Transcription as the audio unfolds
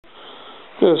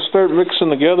I'm gonna start mixing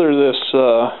together this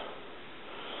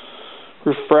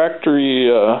refractory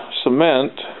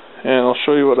cement, and I'll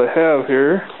show you what I have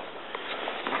here.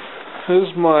 This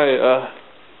is my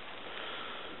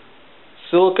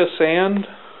silica sand.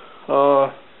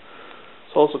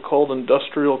 It's also called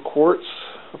industrial quartz,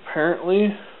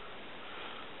 apparently.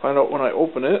 Find out when I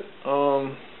open it.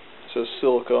 It says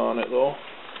silica on it though.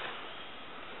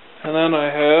 And then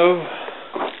I have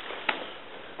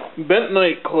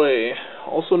bentonite clay,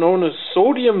 also known as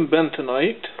sodium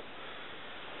bentonite.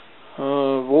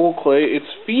 Wool clay. It's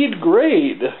feed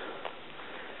grade.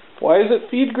 Why is it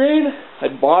feed grade? I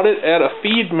bought it at a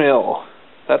feed mill.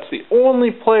 That's the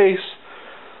only place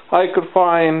I could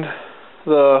find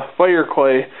the fire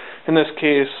clay, in this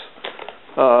case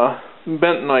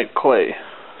bentonite clay.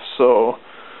 So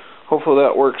hopefully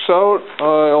that works out.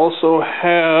 I also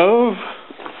have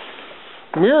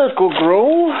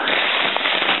Miracle-Gro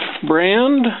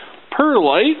brand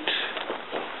perlite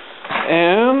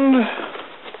and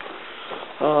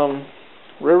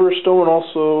Riverstone,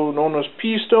 also known as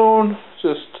pea stone.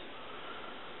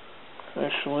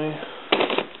 Actually,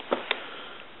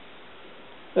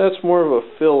 that's more of a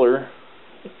filler.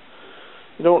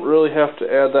 You don't really have to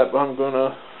add that, but I'm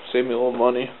gonna save me a little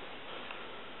money.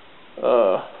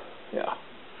 Yeah.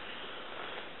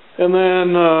 And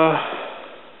then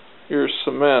your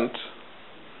cement.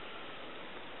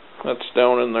 That's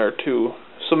down in there too.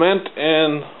 Cement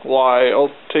and lye.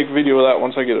 I'll take video of that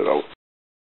once I get it out.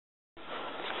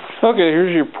 Okay,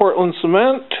 here's your Portland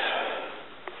cement.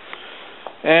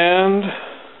 And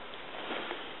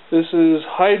this is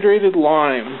hydrated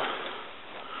lime.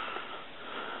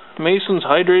 Mason's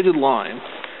hydrated lime.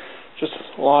 Just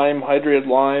lime, hydrated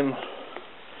lime.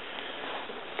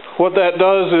 What that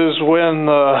does is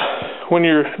when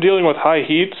you're dealing with high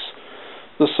heats,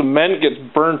 the cement gets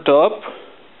burnt up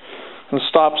and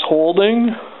stops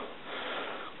holding.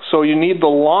 So you need the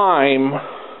lime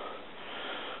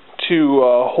to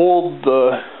hold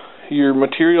your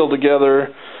material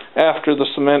together after the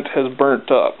cement has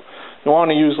burnt up. You want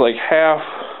to use like half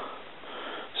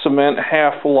cement,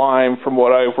 half lime from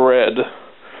what I've read.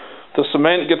 The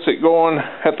cement gets it going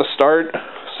at the start,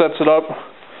 sets it up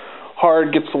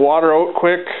hard, gets the water out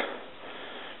quick,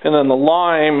 and then the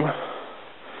lime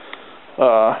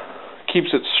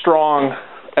keeps it strong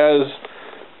as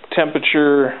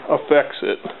temperature affects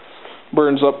it,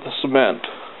 burns up the cement.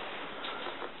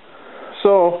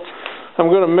 So I'm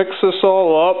going to mix this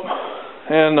all up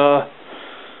and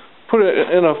put it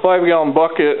in a 5-gallon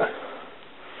bucket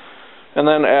and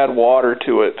then add water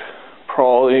to it,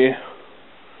 probably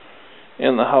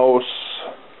in the house.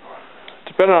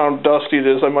 Depending on how dusty it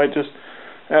is, I might just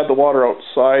add the water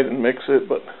outside and mix it,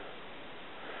 but I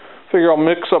figure I'll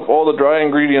mix up all the dry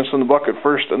ingredients in the bucket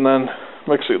first and then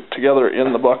mix it together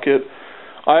in the bucket.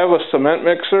 I have a cement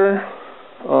mixer.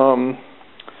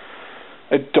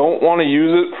 I don't want to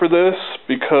use it for this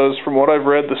because from what I've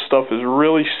read, this stuff is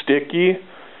really sticky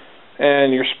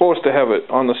and you're supposed to have it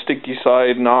on the sticky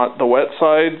side, not the wet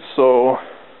side, so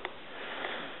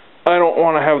I don't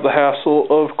want to have the hassle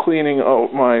of cleaning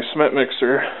out my cement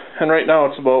mixer. And right now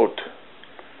it's about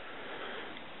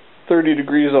 30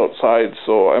 degrees outside,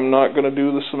 so I'm not going to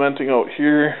do the cementing out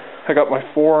here. I got my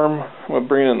form. I'm going to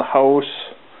bring it in the house.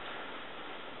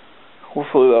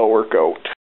 Hopefully that'll work out.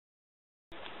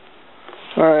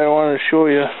 Alright, I wanted to show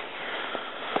you.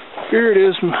 Here it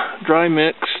is, dry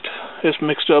mixed. It's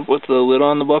mixed up with the lid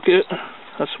on the bucket.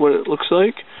 That's what it looks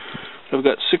like. I've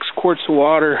got 6 quarts of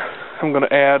water. I'm going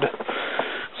to add,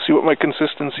 see what my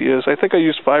consistency is. I think I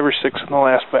used 5 or 6 in the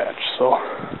last batch, so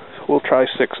we'll try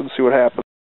 6 and see what happens.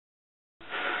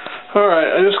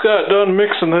 Alright, I just got done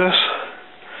mixing this,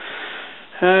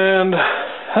 and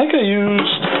I think I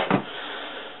used,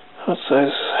 what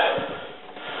size,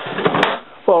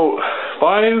 about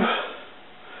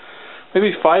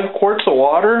 5 quarts of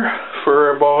water for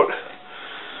about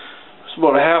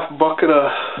a half bucket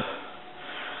of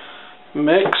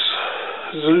mix.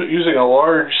 Using a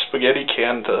large spaghetti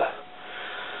can to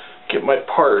get my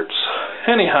parts.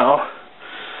 Anyhow,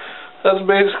 that's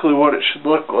basically what it should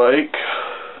look like.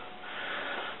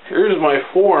 Here's my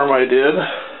form I did.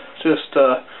 Just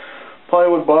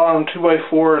plywood bottom,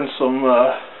 2x4, and some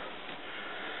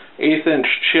 1/8 inch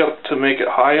chip to make it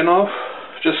high enough.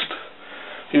 Just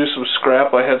use some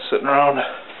scrap I had sitting around.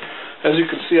 As you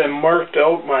can see, I marked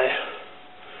out my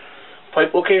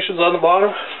pipe locations on the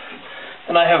bottom,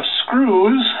 and I have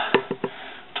screws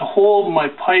to hold my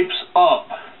pipes up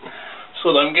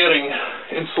so that I'm getting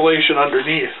insulation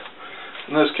underneath.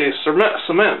 In this case,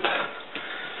 cement.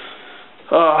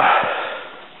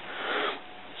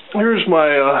 Here's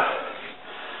my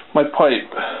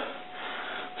pipe.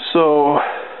 So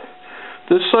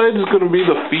this side is going to be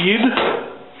the feed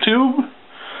tube.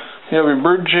 You have your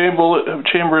bird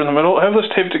chamber in the middle. I have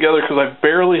this taped together because I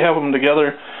barely have them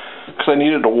together because I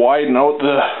needed to widen out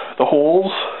the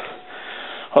holes.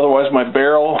 Otherwise my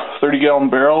barrel, 30-gallon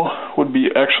barrel, would be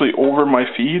actually over my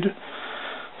feed.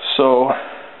 So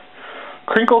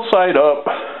crinkle side up.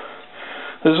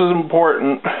 This is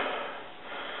important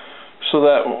so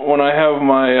that when I have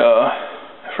my,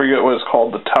 I forget what it's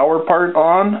called, the tower part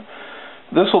on,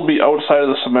 this will be outside of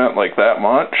the cement like that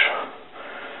much.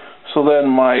 So then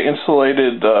my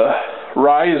insulated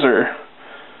riser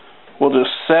will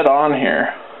just set on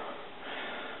here,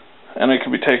 and it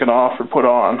can be taken off or put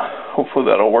on. Hopefully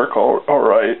that'll work all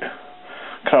right.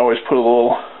 Can always put a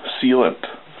little sealant,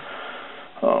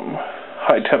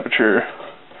 high temperature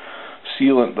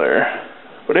sealant there.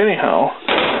 But anyhow,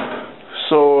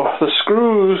 so the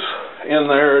screws in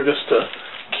there are just to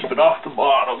keep it off the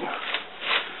bottom.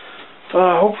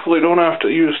 Hopefully don't have to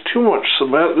use too much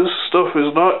cement. This stuff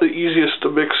is not the easiest to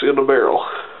mix in a barrel.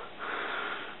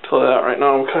 Tell you that right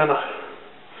now. I'm kind of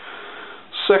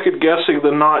second guessing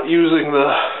the not using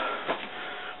the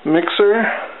mixer.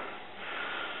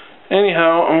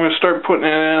 Anyhow, I'm going to start putting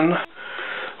it in.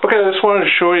 Okay, I just wanted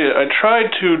to show you. I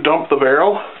tried to dump the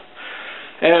barrel,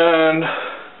 and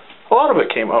a lot of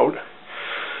it came out.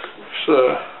 It's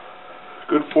a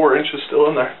good 4 inches still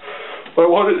in there. But I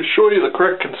wanted to show you the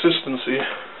correct consistency.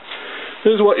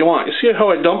 This is what you want. You see how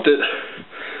I dumped it?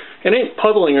 It ain't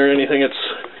puddling or anything. It's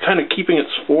kind of keeping its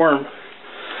form.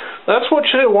 That's what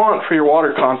you want for your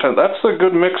water content. That's a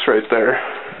good mix right there.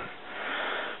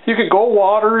 You could go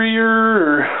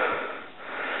waterier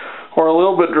or a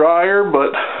little bit drier,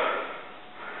 but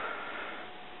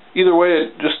either way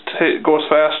it just goes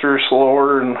faster or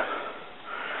slower, and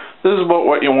this is about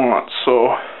what you want.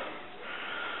 So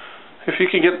if you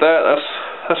can get that,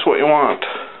 that's what you want.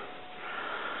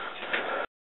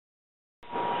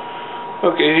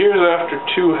 Okay, here's after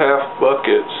 2 half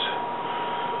buckets.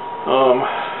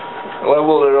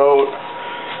 Leveled it out.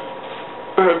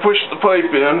 I pushed the pipe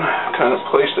in, kind of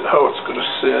placed it how it's going to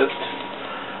sit.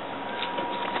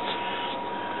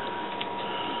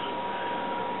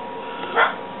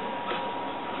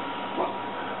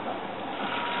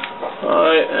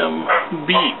 I am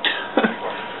beat.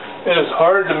 It is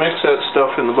hard to mix that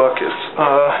stuff in the buckets.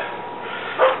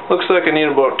 Looks like I need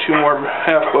about 2 more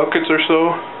half buckets or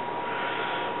so.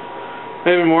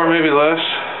 Maybe more, maybe less.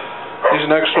 These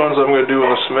next ones I'm going to do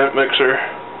with a cement mixer.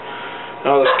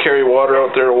 I'll just carry water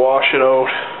out there to wash it out.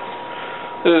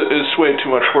 It's way too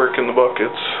much work in the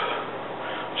buckets.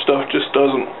 Stuff just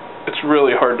doesn't, it's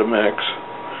really hard to mix.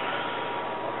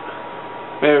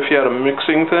 Maybe if you had a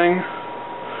mixing thing.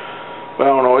 But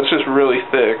I don't know, it's just really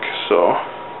thick, so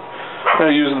I'm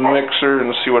going to use the mixer and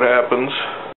see what happens.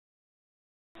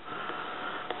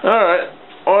 Alright,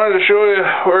 I wanted to show you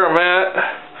where I'm at.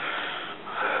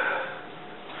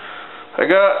 I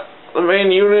got the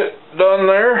main unit done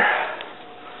there.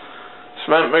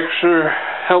 Cement mixer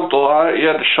helped a lot. You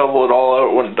had to shovel it all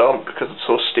out when dumped because it's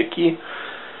so sticky.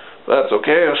 But that's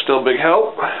okay, it was still a big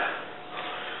help.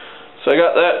 So I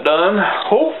got that done.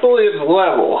 Hopefully it's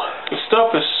level. The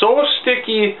stuff is so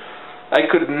sticky I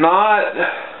could not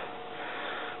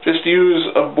just use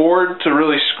a board to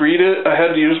really screed it. I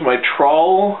had to use my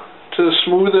trowel to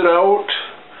smooth it out.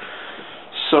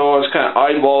 So I was kind of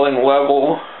eyeballing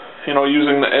level, you know,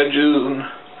 using the edges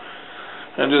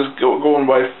and just going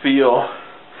by feel.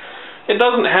 It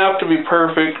doesn't have to be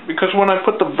perfect because when I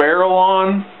put the barrel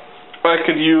on, I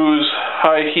could use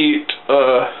high heat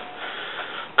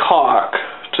caulk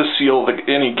to seal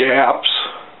any gaps.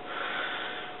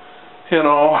 You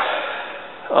know,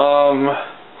 I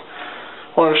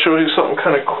want to show you something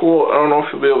kind of cool. I don't know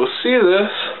if you'll be able to see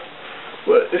this,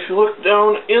 but if you look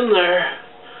down in there,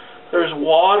 there's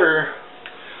water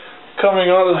coming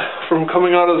out of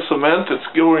the cement. It's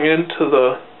going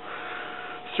into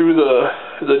through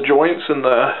the joints and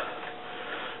the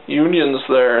unions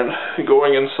there and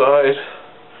going inside.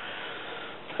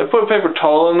 I put a paper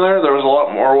towel in there. There was a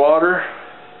lot more water.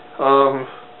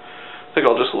 I think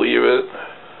I'll just leave it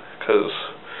because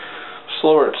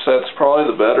slower it sets, probably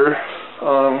the better.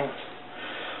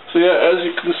 So yeah, as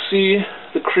you can see,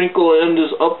 the crinkle end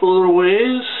is up a little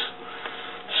ways.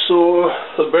 So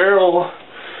the barrel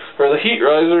or the heat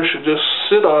riser should just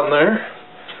sit on there.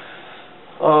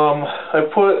 I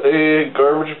put a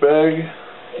garbage bag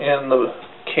in the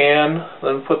can,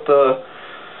 then put the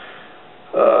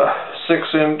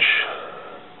 6-inch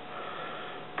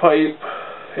pipe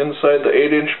inside the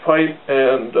 8-inch pipe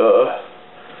and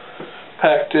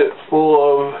packed it full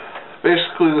of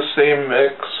basically the same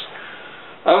mix.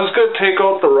 I was going to take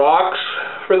out the rocks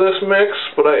for this mix,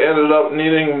 but I ended up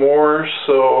needing more,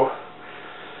 so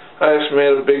I just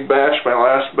made a big batch. My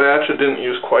last batch, I didn't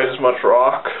use quite as much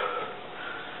rock.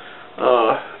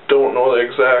 Don't know the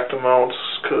exact amounts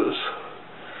because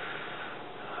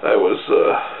I was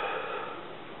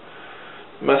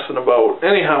messing about.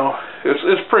 Anyhow,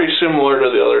 it's pretty similar to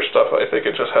the other stuff. I think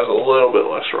it just has a little bit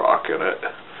less rock in it,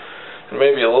 and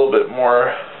maybe a little bit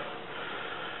more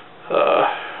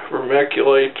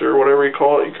vermiculite or whatever you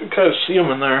call it. You can kind of see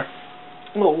them in there,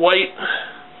 a little white.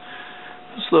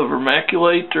 It's the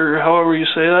vermiculite, or however you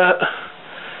say that.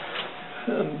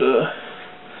 And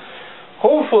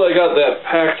hopefully I got that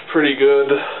packed pretty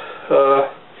good.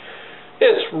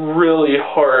 It's really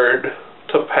hard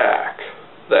to pack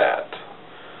that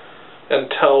and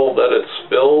tell that it's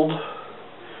spilled.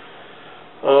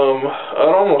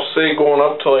 I'd almost say going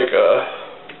up to like a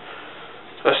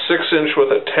 6-inch with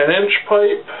a 10-inch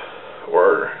pipe,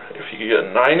 or if you could get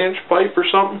a 9-inch pipe or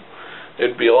something,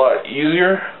 it'd be a lot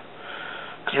easier.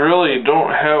 Because really you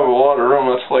don't have a lot of room.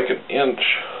 It's like an inch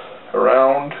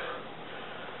around,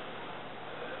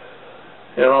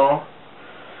 you know,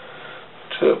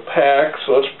 to pack,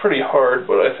 so it's pretty hard,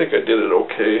 but I think I did it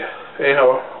okay.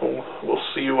 Anyhow, we'll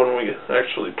see when we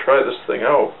actually try this thing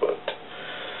out, but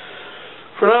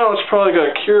for now it's probably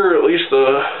got to cure at least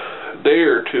a day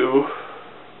or two.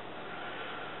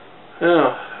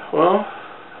 Yeah, well,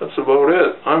 that's about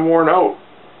it. I'm worn out.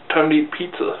 Time to eat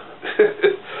pizza.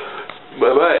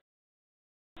 Bye-bye.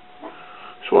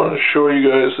 Just wanted to show you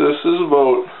guys this. This is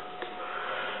about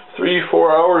 3-4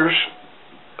 hours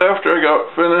after I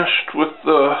got finished with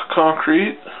the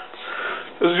concrete.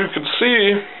 As you can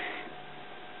see,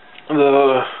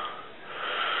 the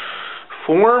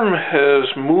form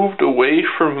has moved away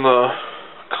from the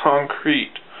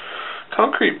concrete.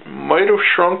 Concrete might have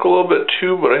shrunk a little bit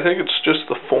too, but I think it's just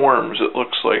the forms, it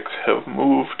looks like, have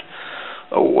moved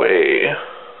away.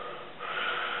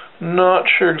 Not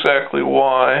sure exactly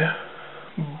why,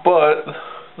 but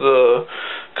the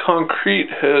concrete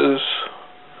has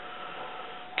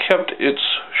kept its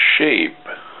shape,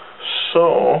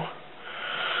 so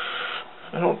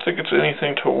I don't think it's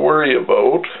anything to worry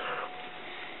about.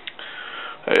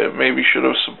 I maybe should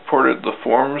have supported the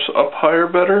forms up higher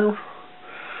better,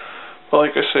 but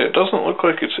like I say, it doesn't look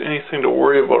like it's anything to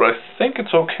worry about. I think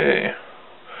it's okay.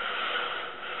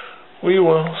 We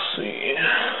will see.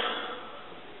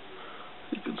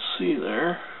 You can see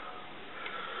there.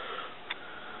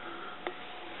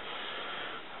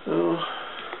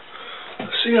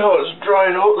 See how it's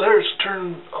dried out there? It's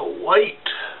turned a white.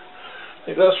 I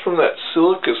think that's from that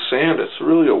silica sand. It's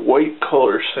really a white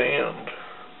color sand.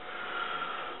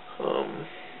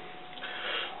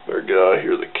 Better get out of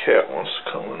here. The cat wants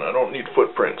to come in. I don't need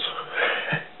footprints.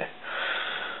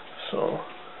 So,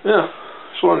 yeah.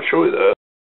 Just want to show you that.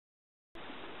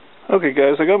 Okay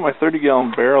guys, I got my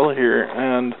 30-gallon barrel here,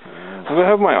 and I'm going to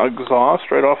have my exhaust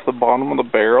right off the bottom of the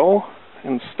barrel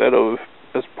instead of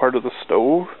as part of the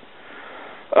stove.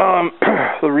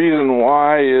 The reason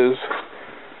why is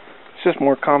it's just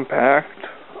more compact,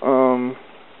 and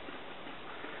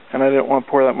I didn't want to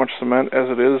pour that much cement as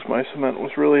it is. My cement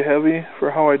was really heavy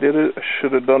for how I did it. I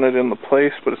should have done it in the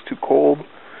place, but it's too cold.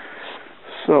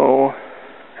 So,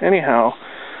 anyhow,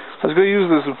 I was going to use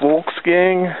this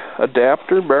Volkswagen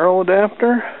adapter, barrel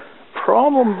adapter.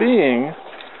 Problem being,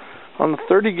 on the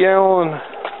 30-gallon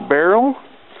barrel,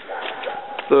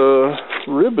 the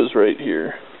rib is right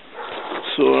here.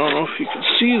 So I don't know if you can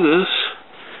see this.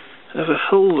 I have a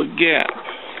hell of a gap.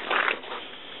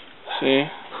 See?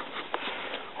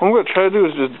 What I'm going to try to do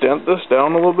is just dent this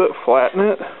down a little bit, flatten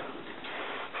it.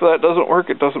 If that doesn't work,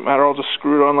 it doesn't matter. I'll just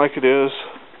screw it on like it is,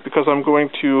 because I'm going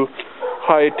to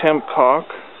high temp caulk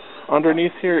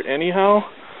underneath here anyhow,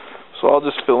 so I'll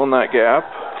just fill in that gap.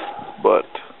 But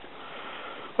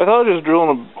I thought of just drilling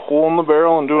a hole in the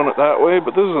barrel and doing it that way,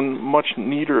 but this is a much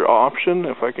neater option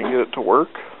if I can get it to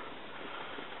work.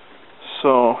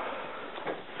 So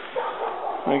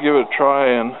I'm going to give it a try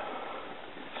and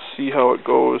see how it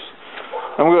goes.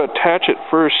 I'm going to attach it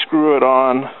first, screw it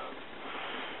on,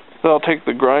 then I'll take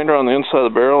the grinder on the inside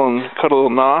of the barrel and cut a little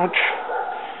notch,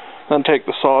 then take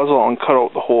the sawzall and cut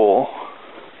out the hole.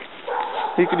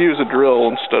 You could use a drill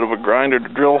instead of a grinder to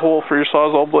drill a hole for your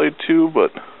sawzall blade too,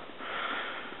 but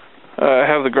I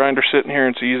have the grinder sitting here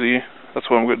and it's easy. That's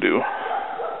what I'm going to do.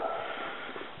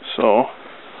 So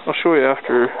I'll show you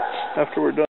after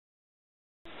we're done.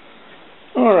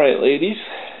 Alright ladies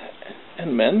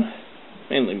and men,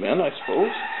 mainly men I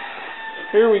suppose.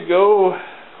 Here we go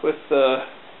with the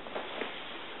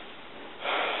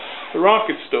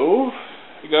rocket stove.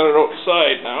 We got it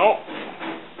outside now.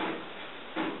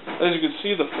 As you can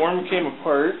see, the form came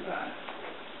apart.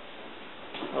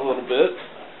 a little bit.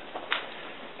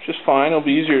 Just fine. It'll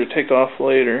be easier to take off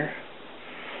later.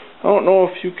 I don't know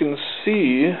if you can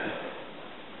see.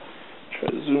 Try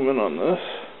to zoom in on this.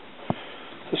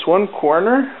 This one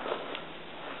corner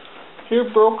here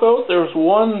broke out. There was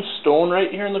one stone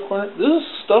right here in the corner. This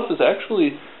stuff is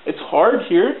actually, it's hard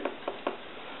here,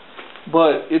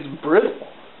 but it's brittle.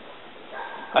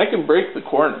 I can break the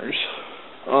corners.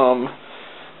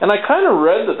 And I kind of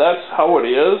read that that's how it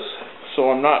is,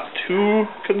 so I'm not too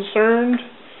concerned.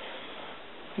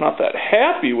 Not that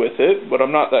happy with it, but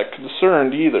I'm not that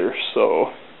concerned either,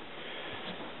 so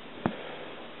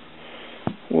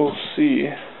we'll see.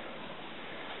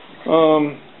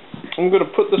 I'm going to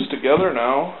put this together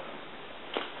now.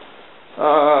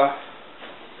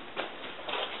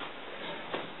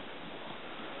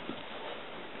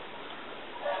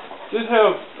 Did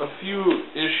have a few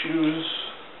issues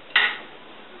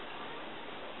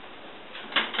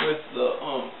with the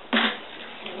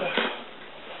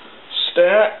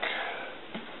stack.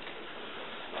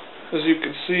 As you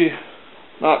can see,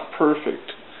 not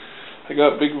perfect. I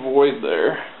got a big void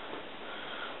there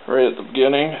right at the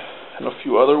beginning and a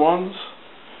few other ones.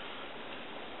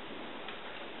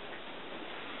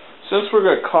 Since we're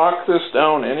going to caulk this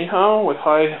down anyhow with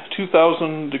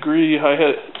 2000 degree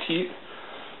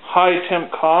high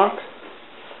temp caulk,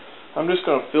 I'm just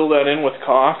going to fill that in with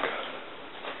caulk.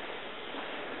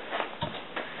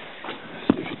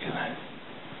 See if you can,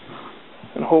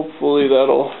 and hopefully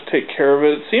that'll take care of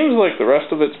it. It seems like the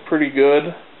rest of it's pretty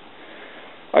good.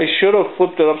 I should have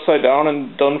flipped it upside down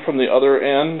and done from the other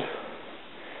end.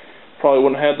 Probably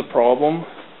wouldn't have had the problem,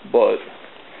 but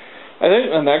I think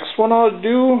the next one I'll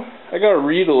do, I gotta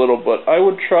read a little, but I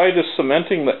would try just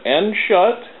cementing the end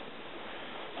shut,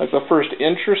 like the first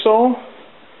inch or so,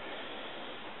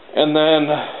 and then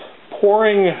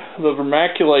pouring the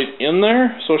vermiculite in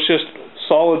there, so it's just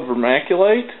solid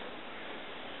vermiculite,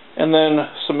 and then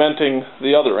cementing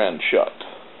the other end shut.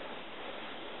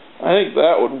 I think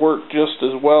that would work just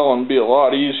as well and be a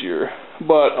lot easier,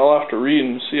 but I'll have to read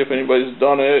and see if anybody's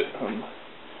done it, and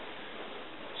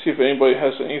see if anybody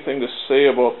has anything to say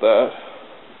about that.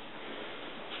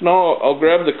 So now I'll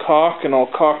grab the caulk and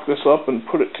I'll caulk this up and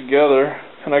put it together.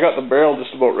 And I got the barrel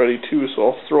just about ready too, so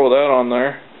I'll throw that on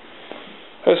there.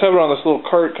 I just have it on this little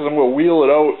cart because I'm going to wheel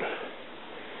it out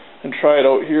and try it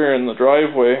out here in the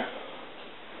driveway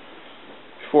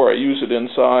before I use it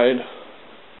inside.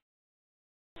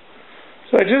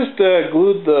 So I just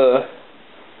glued the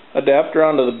adapter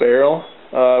onto the barrel.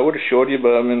 I would have showed you,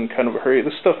 but I'm in kind of a hurry.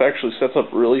 This stuff actually sets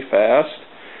up really fast.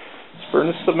 It's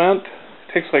furnace cement.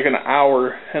 It takes like an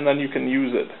hour, and then you can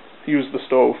use the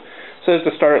stove. It says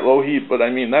to start at low heat, but I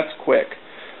mean, that's quick.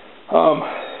 All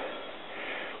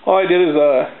I did is,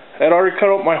 I'd already cut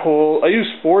out my hole. I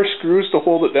used 4 screws to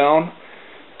hold it down.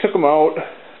 Took them out,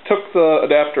 took the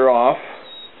adapter off,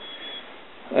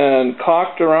 and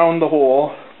caulked around the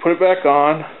hole, put it back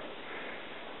on,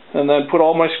 and then put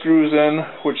all my screws in,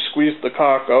 which squeezed the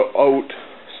caulk out,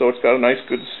 so it's got a nice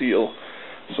good seal.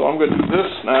 So I'm going to do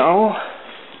this now.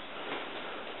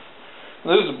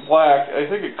 This is black. I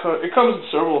think it comes in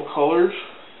several colors.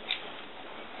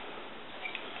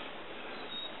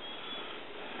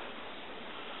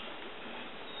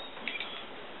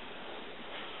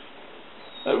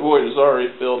 That void is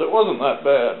already filled. It wasn't that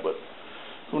bad, but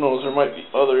who knows, there might be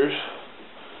others.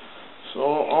 So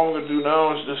all I'm going to do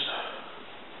now is just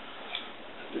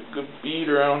get a good bead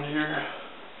around here.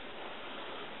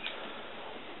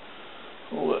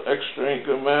 All the extra ain't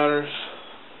gonna matter.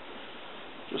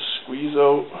 Just squeeze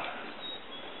out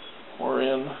or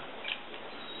in.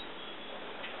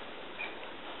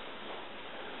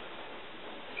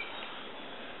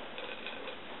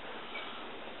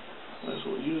 Might as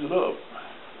well use it up.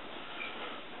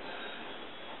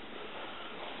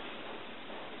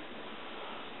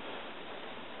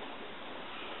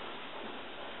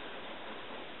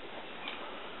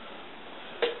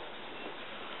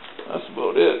 That's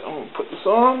about it. I'm going to put this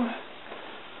on,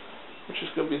 which is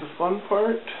going to be the fun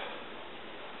part.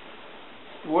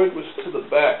 The void was to the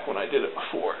back when I did it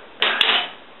before.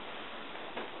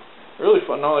 Really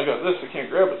fun. Now I got this, I can't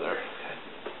grab it there.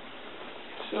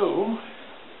 So,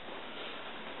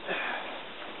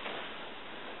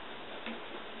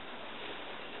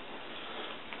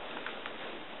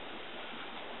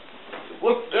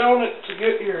 look down it to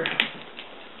get your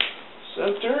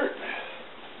center.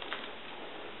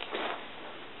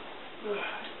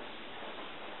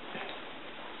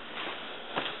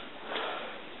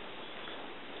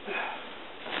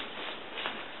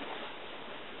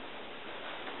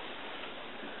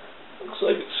 Looks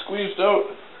like it's squeezed out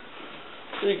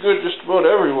pretty good just about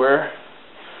everywhere.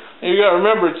 You gotta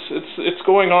remember, it's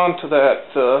going on to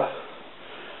that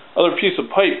other piece of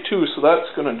pipe too, so that's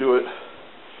gonna do it.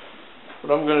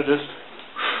 But I'm gonna just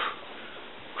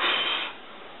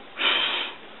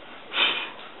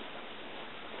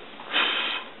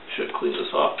should clean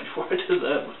this off before I did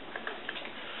that.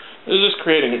 This is just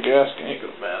creating a gasket, ain't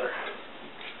gonna matter.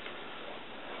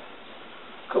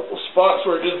 A couple spots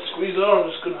where it didn't squeeze out, I'm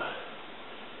just gonna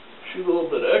shoot a little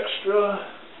bit extra.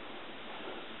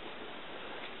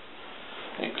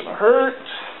 Ain't gonna hurt.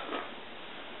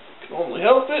 Can only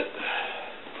help it.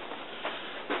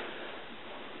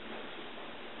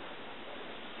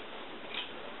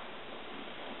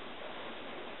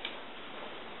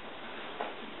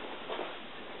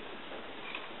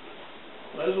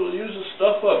 Might as well use the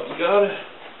stuff up. You got it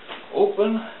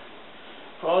open.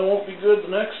 Probably won't be good the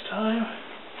next time.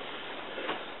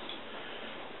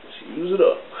 Just use it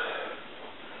up.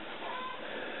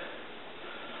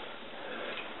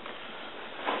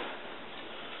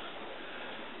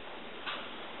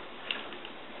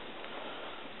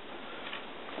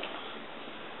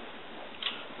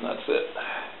 And that's it.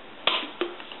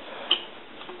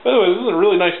 By the way, this is a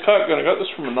really nice cock gun. I got this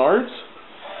from Menards.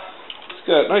 It's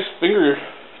got a nice finger.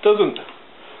 It doesn't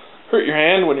hurt your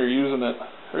hand when you're using it. I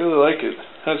really like it.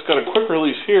 And it's got a quick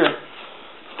release here.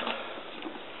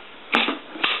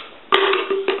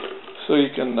 So you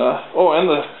can, oh, and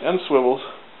the end swivels.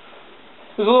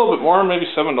 It's a little bit more, maybe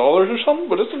 $7 or something,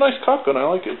 but it's a nice cock gun. I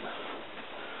like it.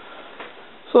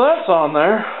 So that's on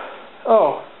there.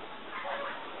 Oh.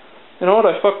 You know what?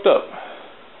 I fucked up.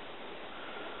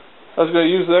 I was going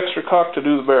to use the extra cock to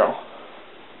do the barrel.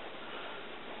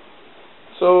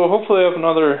 So hopefully I have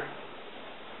another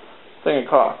thing of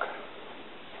cock.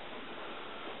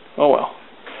 Oh well.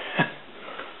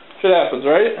 Shit happens,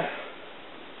 right?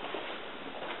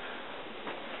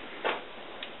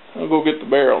 I'll go get the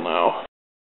barrel now.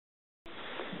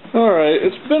 Alright,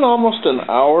 it's been almost an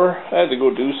hour. I had to go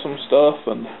do some stuff,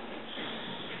 and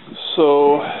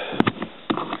so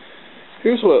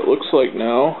here's what it looks like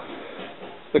now.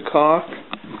 The cock.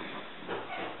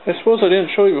 I suppose I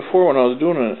didn't show you before when I was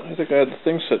doing it. I think I had the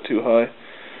thing set too high.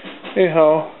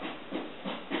 Anyhow,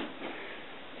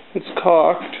 it's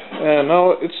cocked, and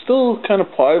now it's still kind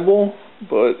of pliable,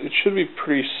 but it should be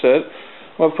pretty set.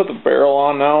 I'm going to put the barrel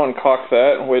on now and cock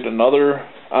that and wait another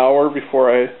hour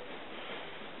before I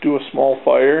do a small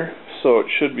fire, so it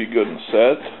should be good and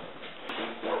set.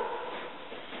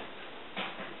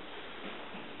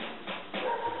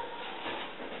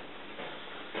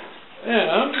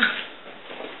 And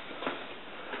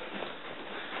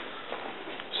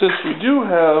since we do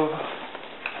have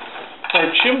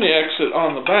our chimney exit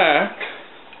on the back,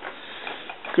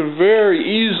 you can very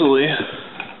easily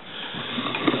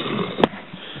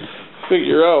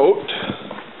figure out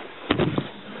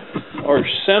our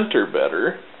center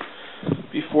better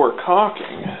before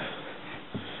caulking. Not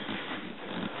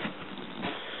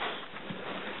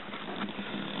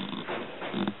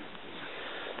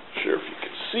sure if you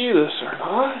can see this or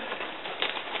not.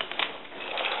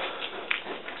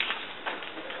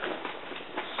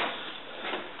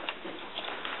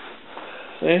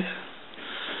 See?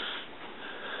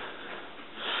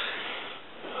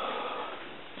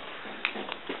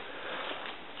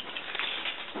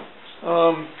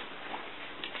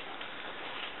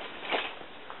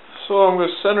 So I'm going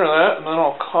to center that and then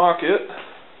I'll caulk it.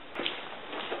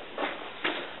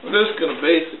 I'm just going to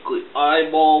basically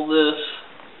eyeball this.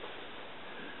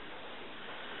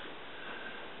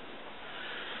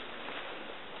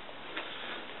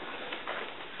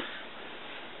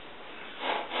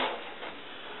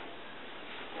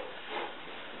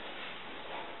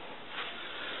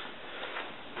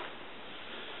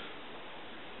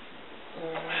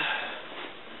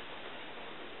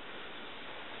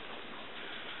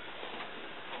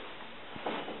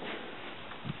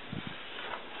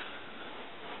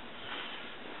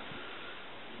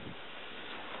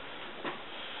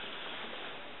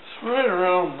 Right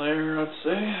around there, I'd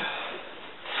say.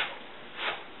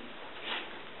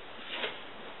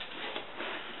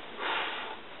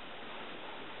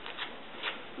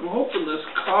 I'm hoping this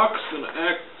caulk's going to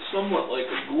act somewhat like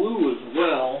a glue as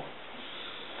well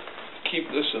to keep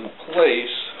this in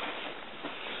place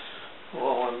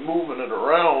while I'm moving it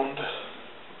around.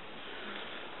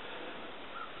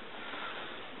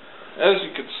 As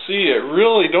you can see, I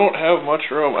really don't have much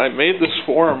room. I made this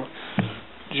form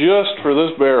just for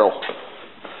this barrel,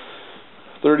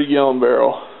 30-gallon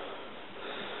barrel.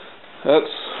 That's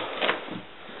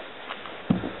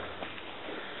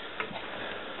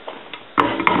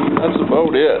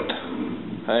about it.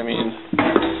 I mean,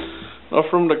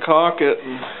 enough room to caulk it.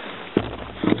 And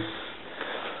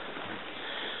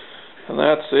and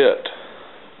that's it.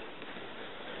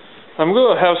 I'm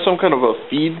going to have some kind of a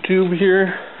feed tube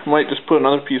here. I might just put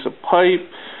another piece of pipe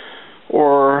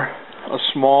or a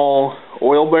small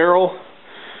oil barrel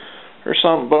or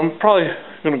something, but I'm probably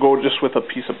going to go just with a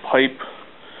piece of pipe.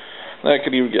 I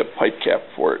could even get a pipe cap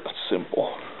for it. That's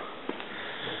simple.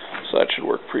 So that should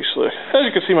work pretty slick. As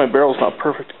you can see, my barrel's not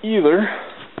perfect either.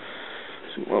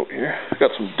 Zoom out here. I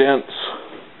got some dents.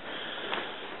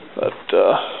 But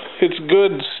it's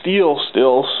good steel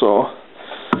still, so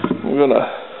I'm going to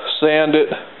sand it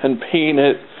and paint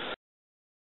it.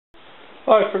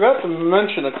 Oh, I forgot to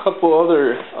mention a couple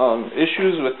other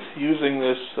issues with using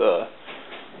this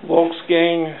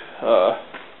Volkswagen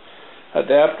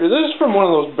adapter. This is from one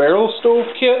of those barrel stove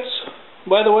kits,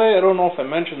 by the way. I don't know if I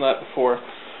mentioned that before,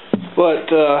 but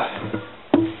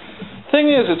thing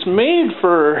is, it's made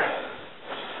for,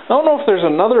 I don't know if there's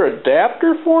another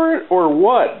adapter for it or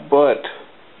what, but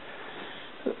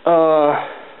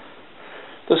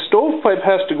the stovepipe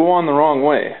has to go on the wrong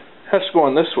way. It has to go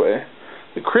on this way.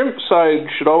 The crimp side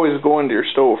should always go into your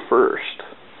stove first.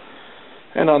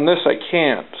 And on this I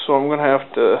can't, so I'm going to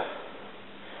have to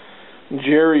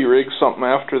jerry-rig something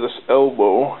after this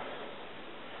elbow.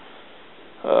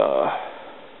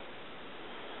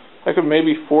 I could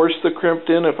maybe force the crimp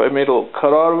in if I made a little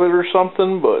cut out of it or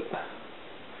something, but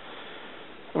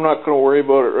I'm not going to worry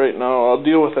about it right now. I'll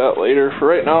deal with that later. For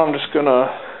right now, I'm just going to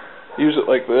use it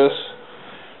like this.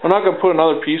 I'm not going to put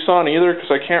another piece on either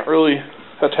because I can't really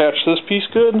attach this piece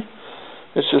good.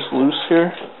 It's just loose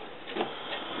here.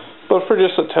 But for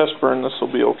just a test burn, this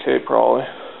will be okay probably.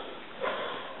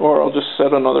 Or I'll just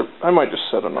set another, I might just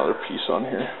set another piece on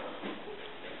here.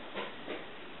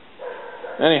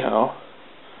 Anyhow.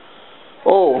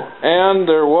 Oh, and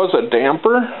there was a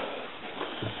damper.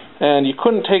 And you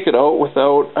couldn't take it out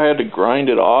without, I had to grind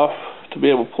it off to be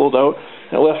able to pull it out.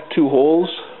 And it left 2 holes.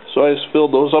 So I just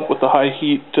filled those up with the high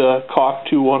heat caulk,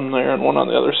 2 one there and one on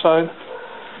the other side.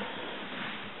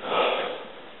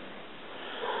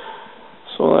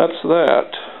 So that's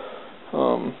that.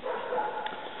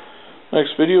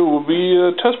 Next video will be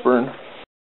a test burn.